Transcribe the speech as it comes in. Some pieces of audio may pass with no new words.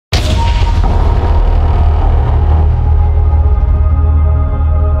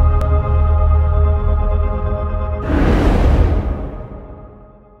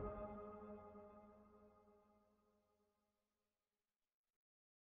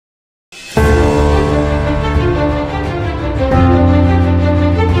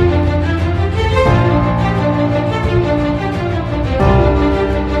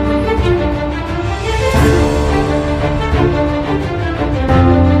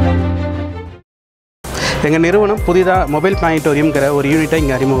எங்கள் நிறுவனம் புதிதாக மொபைல் பிளானட்டோரியம்ங்கிற ஒரு யூனிட்டை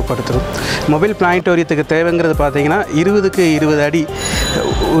இங்கே அறிமுகப்படுத்துகிறோம். மொபைல் பிளானட்டோரியத்துக்கு தேவைங்கிறது பார்த்திங்கன்னா 20க்கு 20 அடி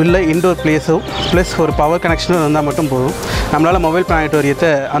உள்ள இன்டோர் பிளேஸும் ப்ளஸ் ஒரு பவர் கனெக்ஷனும் இருந்தால் மட்டும் போதும். நம்மளால் மொபைல்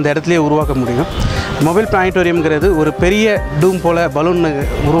பிளானட்டோரியத்தை அந்த இடத்துலையே உருவாக்க முடியும். மொபைல் பிளானட்டோரியம்ங்கிறது ஒரு பெரிய டூம் போல் பலூன்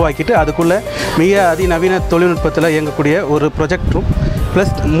உருவாக்கிட்டு அதுக்குள்ளே மிக அதிநவீன தொழில்நுட்பத்தில் இயங்கக்கூடிய ஒரு ப்ரொஜெக்டரும்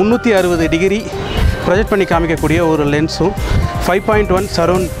ப்ளஸ் 360 டிகிரி ப்ரொஜெக்ட் பண்ணி காமிக்கக்கூடிய ஒரு லென்ஸும் 5.1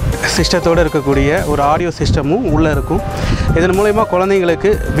 சரௌண்ட் சிஸ்டத்தோடு இருக்கக்கூடிய ஒரு ஆடியோ சிஸ்டமும் உள்ளே இருக்கும். இதன் மூலயமா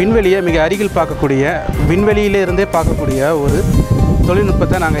குழந்தைங்களுக்கு விண்வெளியை மிக அருகில் பார்க்கக்கூடிய விண்வெளியிலிருந்தே பார்க்கக்கூடிய ஒரு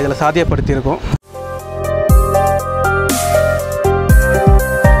தொழில்நுட்பத்தை நாங்கள் இதில் சாத்தியப்படுத்தியிருக்கோம்.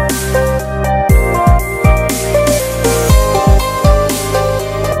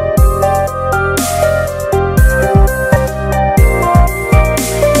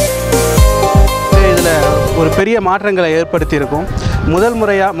 ஒரு பெரிய மாற்றங்களை ஏற்படுத்தியிருக்கோம். முதல்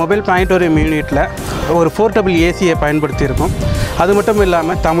முறையாக மொபைல் பிளானட்டோரியம் யூனிட்டில் ஒரு போர்ட்டபிள் ஏசியை பயன்படுத்தியிருக்கோம். அது மட்டும்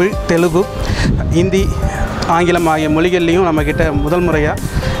இல்லாமல் தமிழ், தெலுங்கு, ஹிந்தி, ஆங்கிலம் ஆகிய மொழிகள்லேயும் நம்மக்கிட்ட முதல்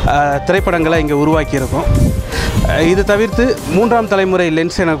முறையாக திரைப்படங்களை இங்கே உருவாக்கியிருக்கோம். இது தவிர்த்து 3ஆம் தலைமுறை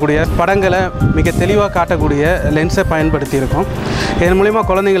லென்ஸ் எனக்கூடிய படங்களை மிக தெளிவாக காட்டக்கூடிய லென்ஸை பயன்படுத்தியிருக்கோம். இதன் மூலிமா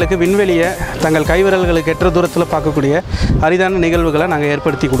குழந்தைங்களுக்கு விண்வெளியை தங்கள் கைவிரல்களுக்கு எற்ற தூரத்தில் பார்க்கக்கூடிய அரிதான நிகழ்வுகளை நாங்கள்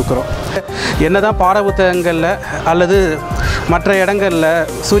ஏற்படுத்தி கொடுக்குறோம். என்னதான் பாட புத்தகங்களில் அல்லது மற்ற இடங்களில்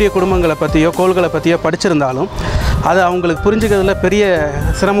சூரிய குடும்பங்களை பற்றியோ கோள்களை பற்றியோ படிச்சிருந்தாலும் அது அவங்களுக்கு புரிஞ்சுக்கிறதுல பெரிய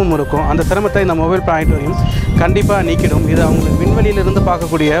சிரமம் இருக்கும். அந்த சிரமத்தை இந்த மொபைல் பிளானட்டோரியம் கண்டிப்பாக நீக்கிடும். இது அவங்களுக்கு விண்வெளியிலிருந்து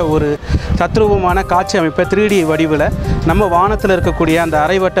பார்க்கக்கூடிய ஒரு தத்ரூபமான காட்சி அமைப்பை 3D வடிவில் நம்ம வானத்தில் இருக்கக்கூடிய அந்த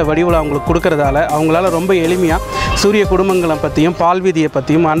அரைவட்ட வடிவில் அவங்களுக்கு கொடுக்கறதால அவங்களால ரொம்ப எளிமையாக சூரிய குடும்பங்களை பற்றியும் பால்வீதியை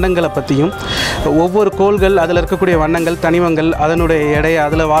பற்றியும் அண்டங்களை பற்றியும் ஒவ்வொரு கோள்கள் அதில் இருக்கக்கூடிய வண்ணங்கள் தனிமங்கள் அதனுடைய எடை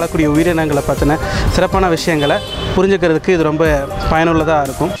அதில் வாழக்கூடிய உயிரினங்களை பற்றின சிறப்பான விஷயங்களை புரிஞ்சுக்கிறதுக்கு இது ரொம்ப பயனுள்ளதாக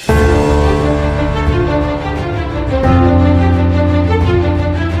இருக்கும்.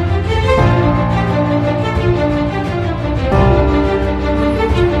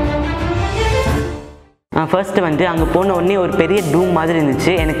 ஃபர்ஸ்ட்டு வந்து அங்கே போன உடனே ஒரு பெரிய டூம் மாதிரி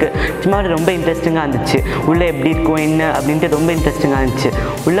இருந்துச்சு. எனக்கு சும்மா ரொம்ப இன்ட்ரெஸ்டிங்காக இருந்துச்சு. உள்ளே எப்படி இருக்கும் என்ன அப்படின்ட்டு ரொம்ப இன்ட்ரெஸ்டிங்காக இருந்துச்சு.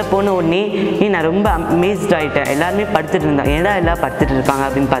 உள்ளே போன உடனே நான் ரொம்ப அமேஸ்ட் ஆகிட்டேன். எல்லாருமே படுத்துட்டு இருந்தாங்க. ஏன்னா எல்லாம் படுத்துட்டு இருக்காங்க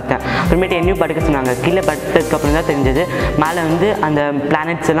அப்படின்னு பார்த்தேன். அப்புறமேட்டு என்னையும் படுக்க சொன்னாங்க. கீழே படுத்ததுக்கப்புறம் தான் தெரிஞ்சது மேலே வந்து அந்த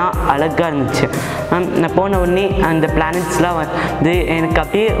பிளானட்ஸ் எல்லாம் அழகாக இருந்துச்சு. நான் போன உடனே அந்த பிளானட்ஸ்லாம் வந்து எனக்கு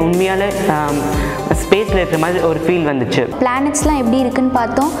அப்படியே உண்மையால் ஸ்பேஸில் இருக்கிற மாதிரி ஒரு ஃபீல் வந்துச்சு. பிளானட்ஸ்லாம் எப்படி இருக்குன்னு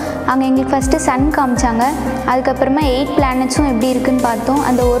பார்த்தோம். அங்கே எங்களுக்கு ஃபஸ்ட்டு சன் காமிச்சாங்க. அதுக்கப்புறமா 8 பிளானட்ஸும் எப்படி இருக்குன்னு பார்த்தோம்.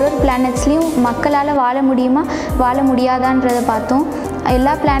 அந்த ஒரு பிளானட்ஸ்லேயும் மக்களால் வாழ முடியுமா வாழ முடியாதான்றதை பார்த்தோம்.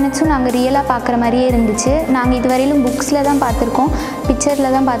 எல்லா பிளானட்ஸும் நாங்கள் ரியலாக பார்க்குற மாதிரியே இருந்துச்சு. நாங்கள் இதுவரையிலும் புக்ஸில் தான் பார்த்துருக்கோம்,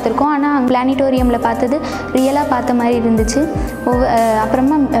 பிக்சரில் தான் பார்த்துருக்கோம். ஆனால் பிளானட்டோரியமில் பார்த்தது ரியலாக பார்த்த மாதிரி இருந்துச்சு.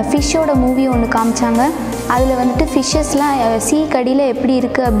 அப்புறமா ஃபிஷ்ஷோட மூவி ஒன்று காமிச்சாங்க. அதில் வந்துட்டு ஃபிஷ்ஷஸ்லாம் கடியில் எப்படி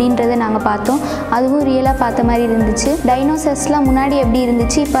இருக்குது அப்படின்றத நாங்கள் பார்த்தோம். அதுவும் ரியலாக பார்த்த மாதிரி இருந்துச்சு. டைனோசர்ஸ்லாம் முன்னாடி எப்படி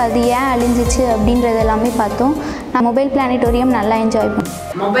இருந்துச்சு, இப்போ அது ஏன் அழிஞ்சிச்சு அப்படின்றது எல்லாமே பார்த்தோம். நான் மொபைல் பிளானட்டோரியம் நல்லா என்ஜாய் பண்ணேன்.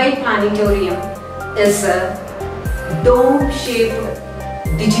 Mobile planetarium is a dome-shaped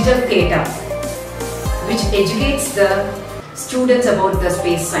digital theater which educates the students about the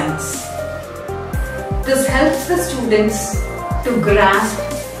space science. This helps the students to grasp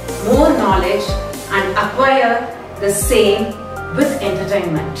more knowledge and acquire the same with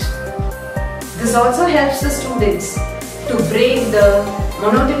entertainment. This also helps the students to break the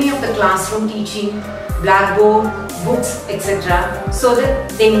monotony of the classroom teaching, blackboard, books, etc. so that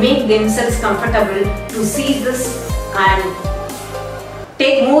they make themselves comfortable to see this and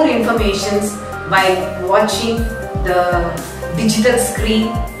take more information by watching the digital screen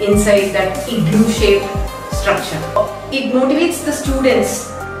inside that igloo-shaped structure. It motivates the students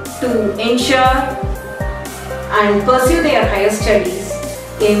to ensure and pursue their higher studies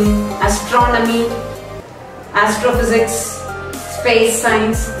in astronomy, astrophysics, space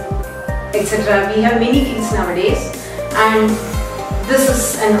science, etc. We have many fields nowadays, and this is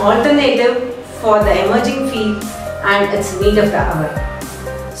an alternative for the emerging field and its need of the hour.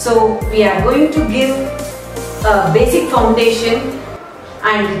 So we are going to give a basic foundation,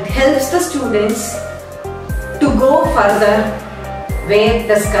 and it helps the students to go further where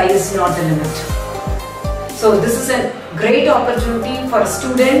the sky is not the limit. So this is a great opportunity for a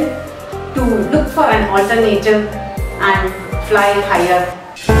student to look for an alternative and fly higher.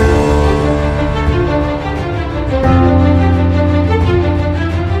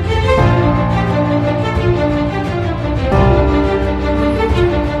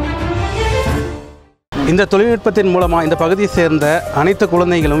 இந்த இந்த தொழில்நுட்பத்தின் மூலமாக இந்த பகுதியை சேர்ந்த அனைத்து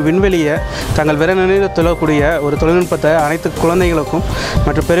குழந்தைகளும் விண்வெளியை தங்கள் விரலில் தொழக்கூடிய ஒரு தொழில்நுட்பத்தை அனைத்து குழந்தைகளுக்கும்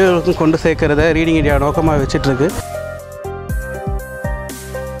மற்றும் பெரியவர்களுக்கும் கொண்டு சேர்க்கிறத ரீடிங் இந்தியா நோக்கமாக வச்சிட்ருக்கு.